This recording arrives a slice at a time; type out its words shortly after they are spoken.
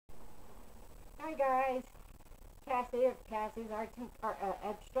Hi guys, Cassie of Cassie's Arts and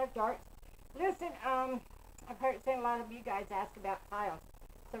Abstract Arts. Listen, I've seen a lot of you guys ask about tiles,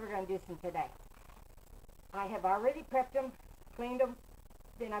 so we're going to do some today. I have already prepped them, cleaned them,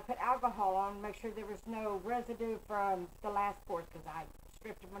 then I put alcohol on to make sure there was no residue from the last course because I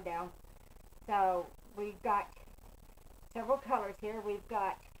stripped them down. So we've got several colors here. We've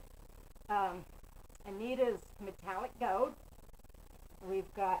got Anita's Metallic Gold.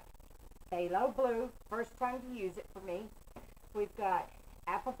 We've got Phthalo Blue, first time to use it for me. We've got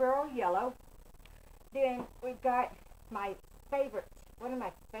Apple Barrel Yellow. Then we've got my favorite, one of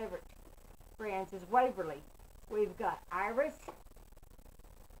my favorite brands is Waverly. We've got Iris,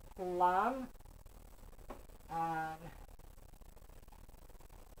 Plum,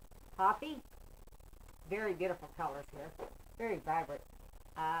 Poppy. Very beautiful colors here. Very vibrant.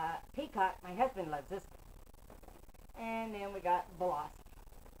 Peacock, my husband loves this. And then we got Blossom.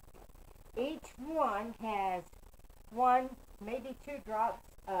 Each one has one, maybe 2 drops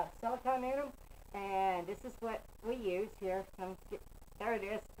of silicone in them, and this is what we use here. There it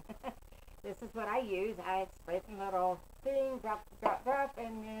is. This is what I use. I spray some little thing, drop, drop, drop,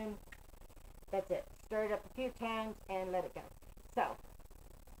 and then that's it. Stir it up a few times and let it go. So,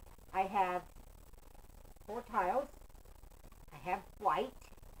 I have 4 tiles. I have white,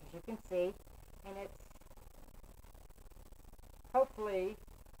 as you can see, and it's hopefully,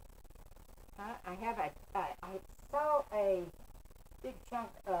 I have I saw a big chunk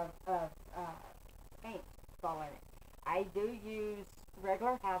of paint fall in it. I do use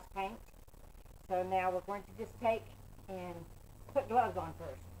regular house paint, so now we're going to just take and put gloves on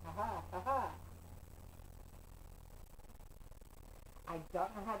first. Aha, aha. I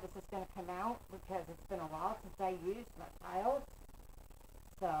don't know how this is going to come out because it's been a while since I used my tiles,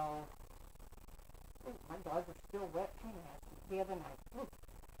 so ooh, my dogs are still wet the other night. Ooh.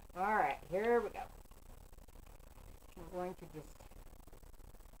 All right, here we go. We're going to just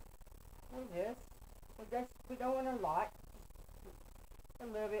do this. We don't want a lot, just a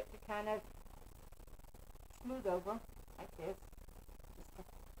little bit to kind of smooth over like this.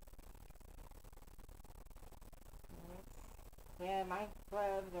 Yeah, my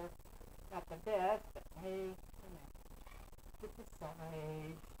gloves are not the best, but hey, you know, get the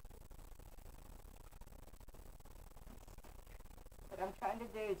side. What I'm trying to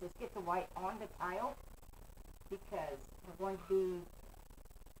do is just get the white on the tile because we're going to be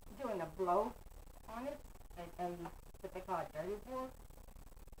doing a blow on it, and what they call a dirty board.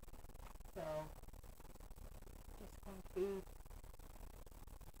 So, just going to be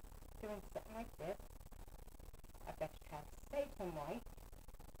doing something like this. I've got to try to save some white.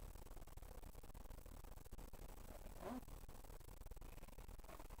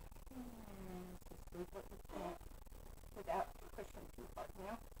 Let's just see what we can without pushing too hard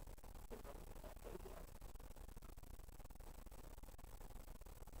now.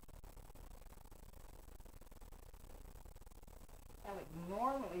 I would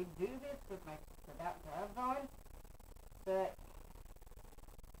normally do this without gloves on, but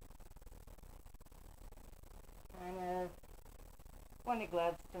kind of wanted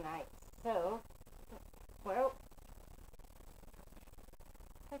gloves tonight. So, well,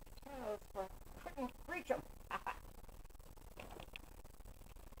 take the towels for couldn't reach them.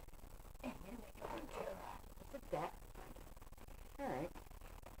 And then we're going to look at that. Alright.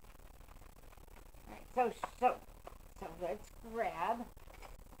 Alright, so let's grab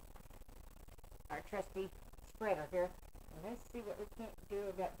our trusty spreader here. And let's see what we can do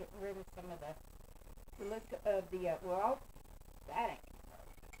about getting rid of some of the look of the, well, that ain't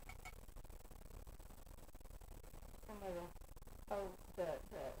some of the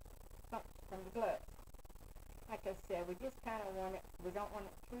bumps from the gloves. Like I said, we just kind of want it, we don't want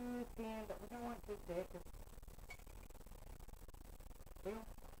it too thin, but we don't want it too thick. Well,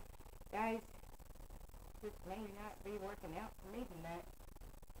 guys, this may not be working out for me tonight.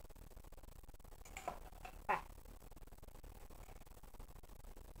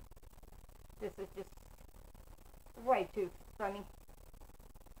 This is just way too funny.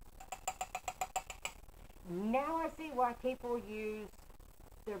 Now I see why people use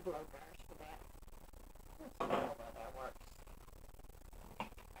their blow dryers for that. Let's see how well that works.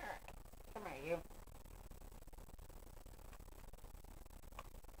 Alright, come here, you.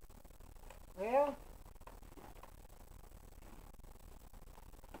 Well,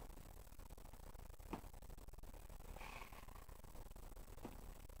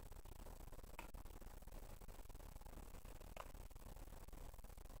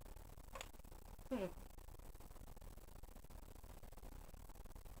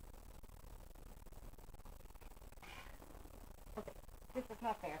 okay, this is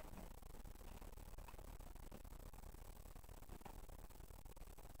not fair.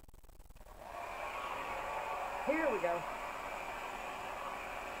 go.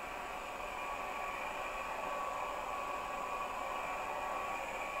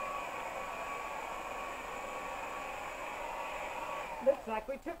 Looks like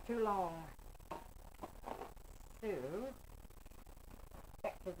we took too long. So,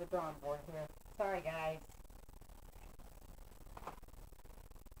 back to the drawing board here. Sorry, guys.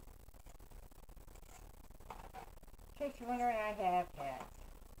 In case you're wondering, I have cats.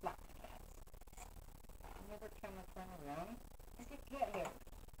 Lots of cats. Never time I turn around, I get cat hair.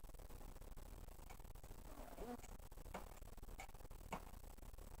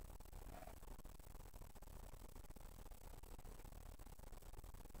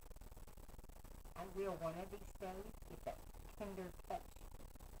 I will one of these days get that tender touch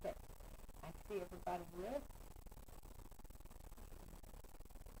that I see everybody with.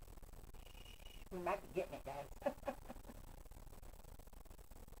 We might be getting it, guys.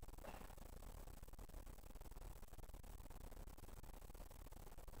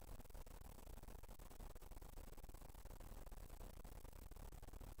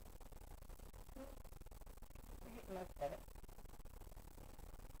 We're getting most of it.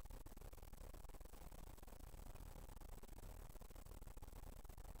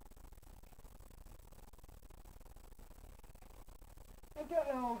 I don't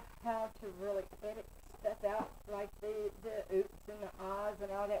know how to really edit stuff out like the oops and the ahs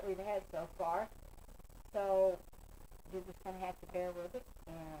and all that we've had so far. So you're just going to have to bear with it.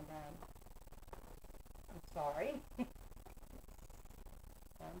 And I'm sorry. It's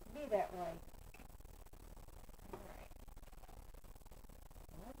going to be that way. Alright.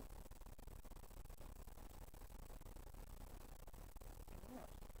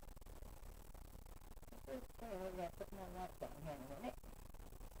 I'm going to put my light down here in a minute.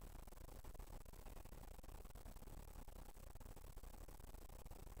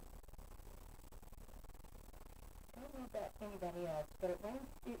 I don't know about anybody else, but when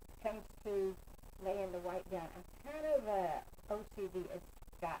it comes to laying the white down, I'm kind of OCD. It's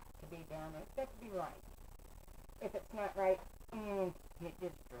got to be down there. It's got to be right. If it's not right, it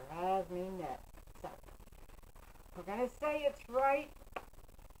just drives me nuts. So, we're going to say it's right,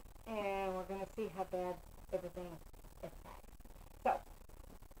 and we're going to see how bad everything is bad. So,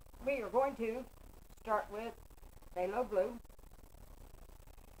 we are going to start with phthalo blue.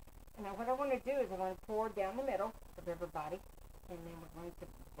 And now what I want to do is I want to pour down the middle of everybody, and then we're going to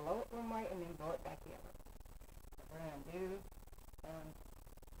blow it one way and then blow it back the other. So we're going to do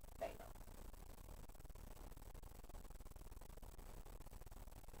phthalo.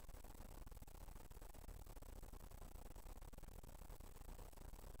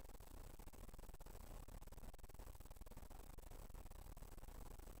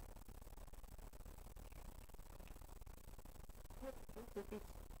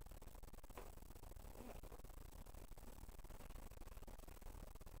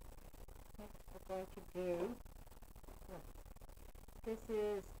 Next we're going to do, this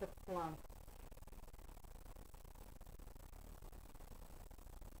is the Plum.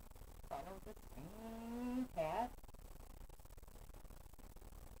 Follow the same path.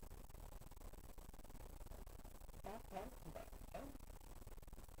 There we go.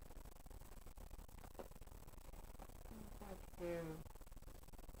 I'm going to do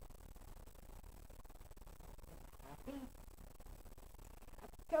happy. I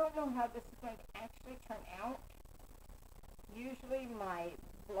don't know how this is going to actually turn out. Usually my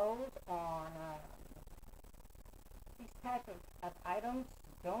blows on these type of items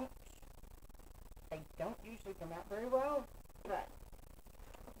don't usually come out very well, but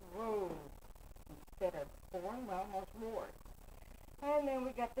whoa, instead of pouring, well, almost more. And then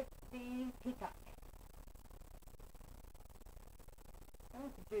we got the Peacock. I'm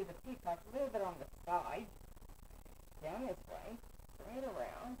going to do the Peacock a little bit on the side, down this way, bring it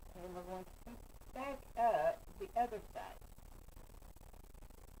around, and we're going to come back up the other side.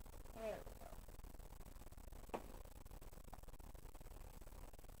 There we go.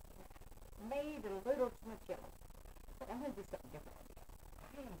 Made a little too much yellow, but I'm going to do something different with it. I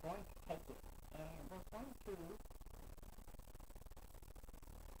am going to take it, and we're going to,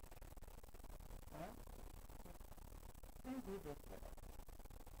 well, I'm going to do this with it.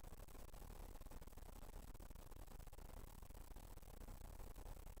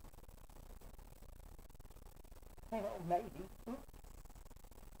 Well, maybe. Oops.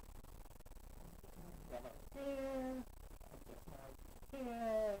 Yellow here. I get my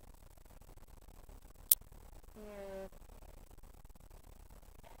here. Here.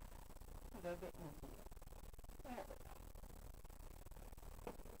 A little bit in here. There we go.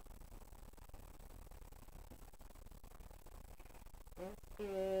 This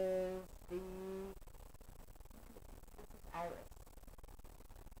is the iris.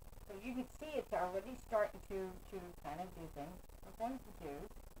 So you can see it's already starting to kind of do things. We're going to do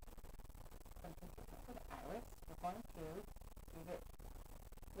something different with the iris. We're going to give it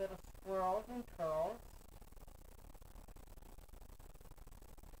little swirls and curls.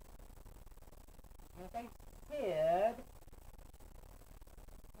 As I said,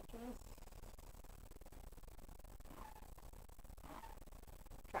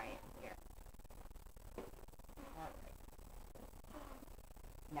 try it here. Alright.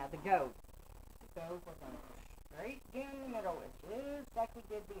 Now the gold. The gold we're going to go straight down the middle, just like we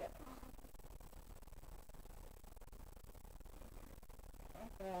did the other.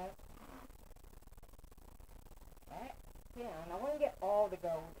 Like that. That down. I want to get all the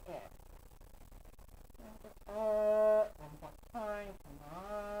gold in. One more time. Come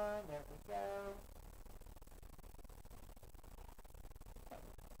on. There we go.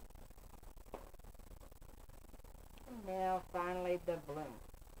 And now, finally, the bloom.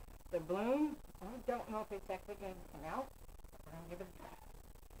 The bloom, I don't know if it's actually going to come out. We're going to give it a try.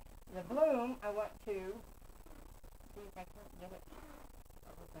 The bloom, I want to see if I can get it.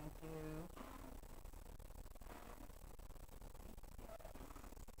 What we're going to do.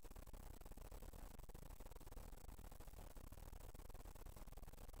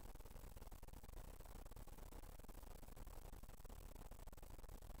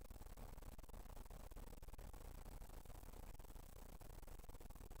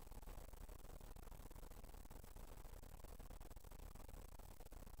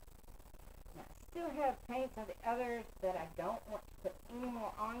 Still have paints on the others that I don't want to put any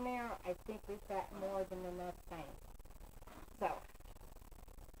more on there. I think we've got more than enough paint. So,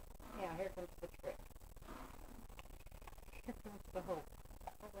 now here comes the trick. Here comes the hope.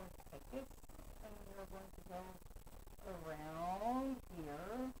 We're going to take this and we're going to go around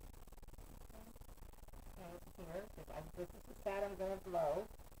here. And here, because this is the side I'm going to blow.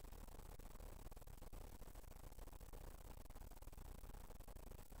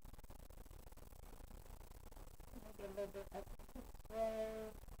 A little bit up this way.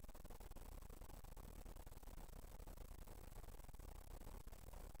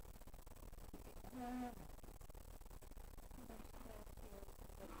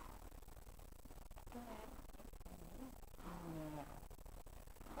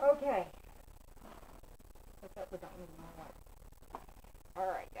 Okay. Looks like we don't need more white.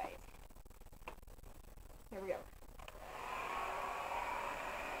 Alright, guys. Here we go.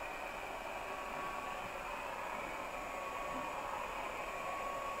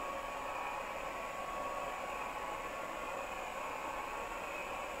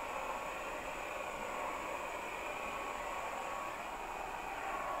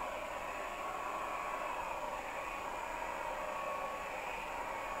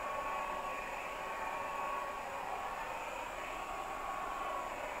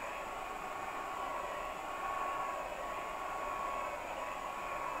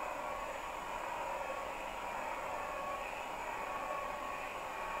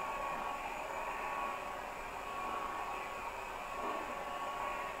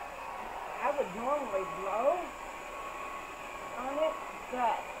 I would normally blow on it,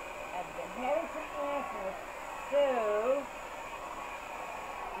 but I've been having some answers, so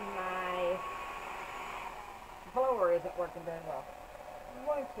my blower isn't working very well. I'm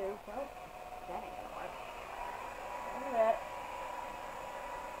going to, well, that ain't gonna work. Look at that.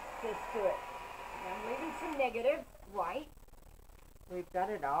 Just do it. I'm leaving some negative white. We've got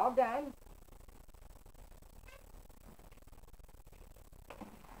it all done.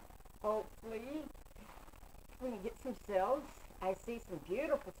 Hopefully, we can get some cells. I see some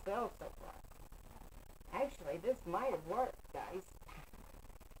beautiful cells so far. Actually, this might have worked, guys.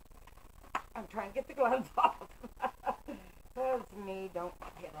 I'm trying to get the gloves off. Because me don't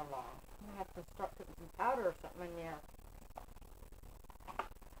get along. I have to start putting some powder or something in there.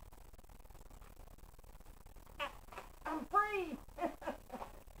 I'm free!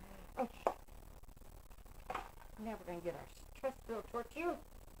 Okay. Now we're going to get our trust bill torch.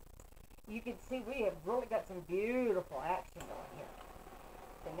 You can see we have really got some beautiful action going here.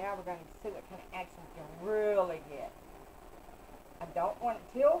 So now we're going to see what kind of action we can really get. I don't want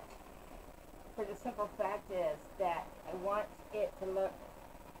it to tilt, for the simple fact is that I want it to look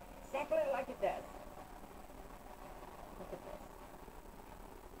exactly like it does. Look at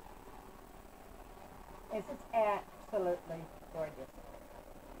this. This is absolutely gorgeous.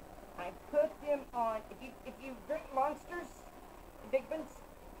 I put them on, if you drink Monsters, the big ones,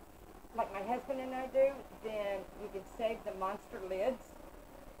 like my husband and I do, then you can save the Monster lids,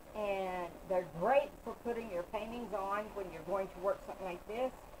 and they're great for putting your paintings on when you're going to work something like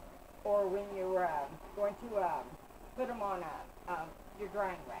this, or when you're going to put them on your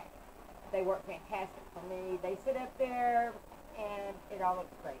drying rag. They work fantastic for me. They sit up there, and it all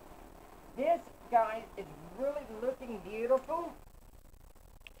looks great. This, guys, is really looking beautiful.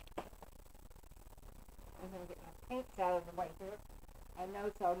 I'm going to get my paints out of the way here. I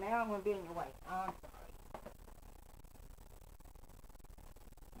know, so now I'm going to be in your way. I'm sorry.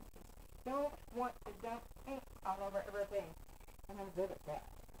 Don't want to dump paint all over everything. And I'm good at that.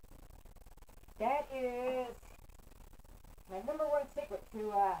 That is my #1 secret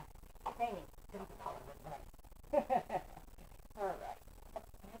to painting. Don't call it right. Alright.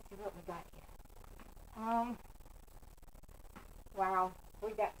 Let's see what we got here. Wow.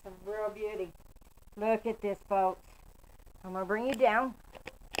 We got some real beauty. Look at this, folks. I'm going to bring you down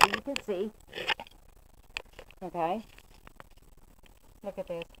so you can see. Okay. Look at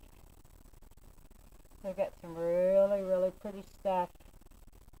this. We've got some really, really pretty stuff.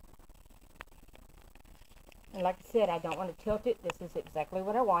 And like I said, I don't want to tilt it. This is exactly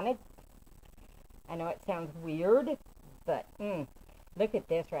what I wanted. I know it sounds weird, but look at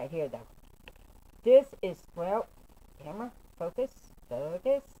this right here, though. This is, well, camera, focus,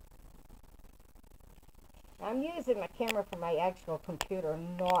 focus. I'm using my camera for my actual computer,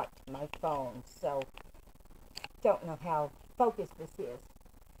 not my phone, so don't know how focused this is.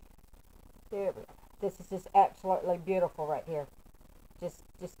 There we go. This is just absolutely beautiful right here. Just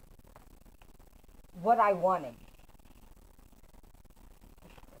what I wanted.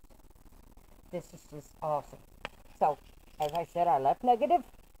 This is just awesome. So, as I said, I left negative.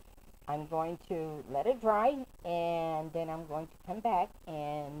 I'm going to let it dry, and then I'm going to come back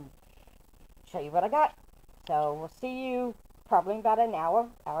and show you what I got. So, we'll see you probably in about an hour,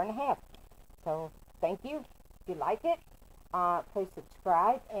 hour and a half. So, thank you. If you like it, please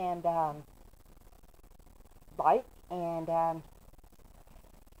subscribe and like, and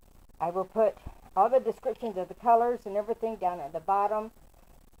I will put all the descriptions of the colors and everything down at the bottom,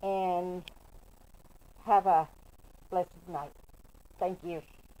 and have a blessed night. Thank you.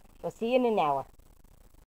 We'll see you in an hour.